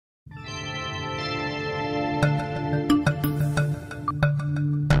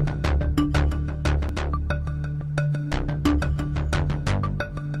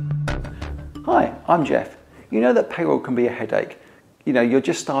Hi, I'm Jeff. You know that payroll can be a headache. You know, you're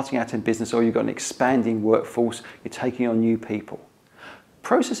just starting out in business or you've got an expanding workforce, you're taking on new people.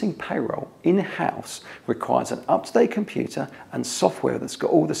 Processing payroll in-house requires an up-to-date computer and software that's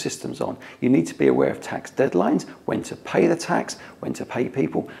got all the systems on. You need to be aware of tax deadlines, when to pay the tax, when to pay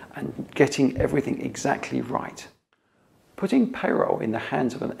people, and getting everything exactly right. Putting payroll in the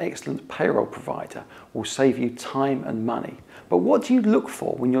hands of an excellent payroll provider will save you time and money. But what do you look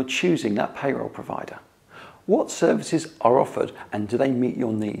for when you're choosing that payroll provider? What services are offered and do they meet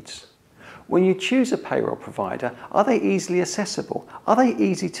your needs? When you choose a payroll provider, are they easily accessible? Are they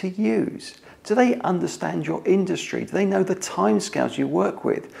easy to use? Do they understand your industry? Do they know the timescales you work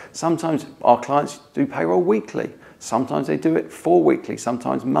with? Sometimes our clients do payroll weekly. Sometimes they do it weekly,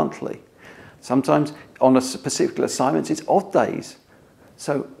 sometimes monthly. Sometimes on a specific assignment, it's odd days.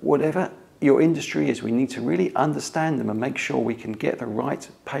 So whatever your industry is, we need to really understand them and make sure we can get the right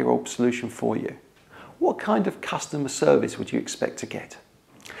payroll solution for you. What kind of customer service would you expect to get?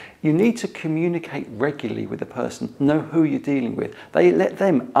 You need to communicate regularly with the person, know who you're dealing with. They let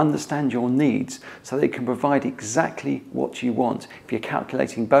them understand your needs so they can provide exactly what you want. If you're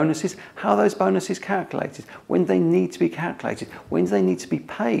calculating bonuses, how are those bonuses calculated? When do they need to be calculated? When do they need to be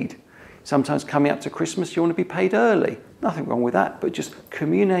paid? Sometimes coming up to Christmas, you want to be paid early. Nothing wrong with that, but just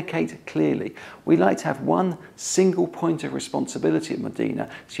communicate clearly. We like to have one single point of responsibility at Medina,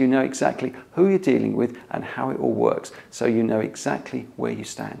 so you know exactly who you're dealing with and how it all works, so you know exactly where you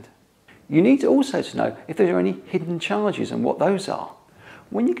stand. You need also to know if there are any hidden charges and what those are.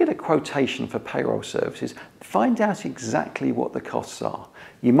 When you get a quotation for payroll services, find out exactly what the costs are.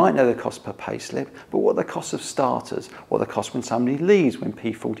 You might know the cost per payslip, but what are the costs of starters? What are the costs when somebody leaves, when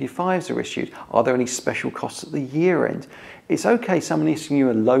P45s are issued? Are there any special costs at the year end? It's okay somebody issuing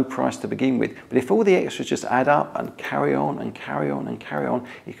you a low price to begin with, but if all the extras just add up and carry on and carry on and carry on,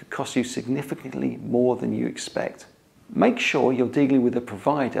 it could cost you significantly more than you expect. Make sure you're dealing with a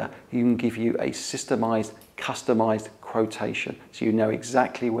provider who can give you a systemized, customized quotation so you know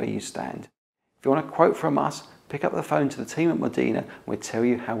exactly where you stand. If you want a quote from us, pick up the phone to the team at Medina and we'll tell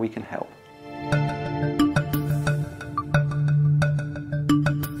you how we can help.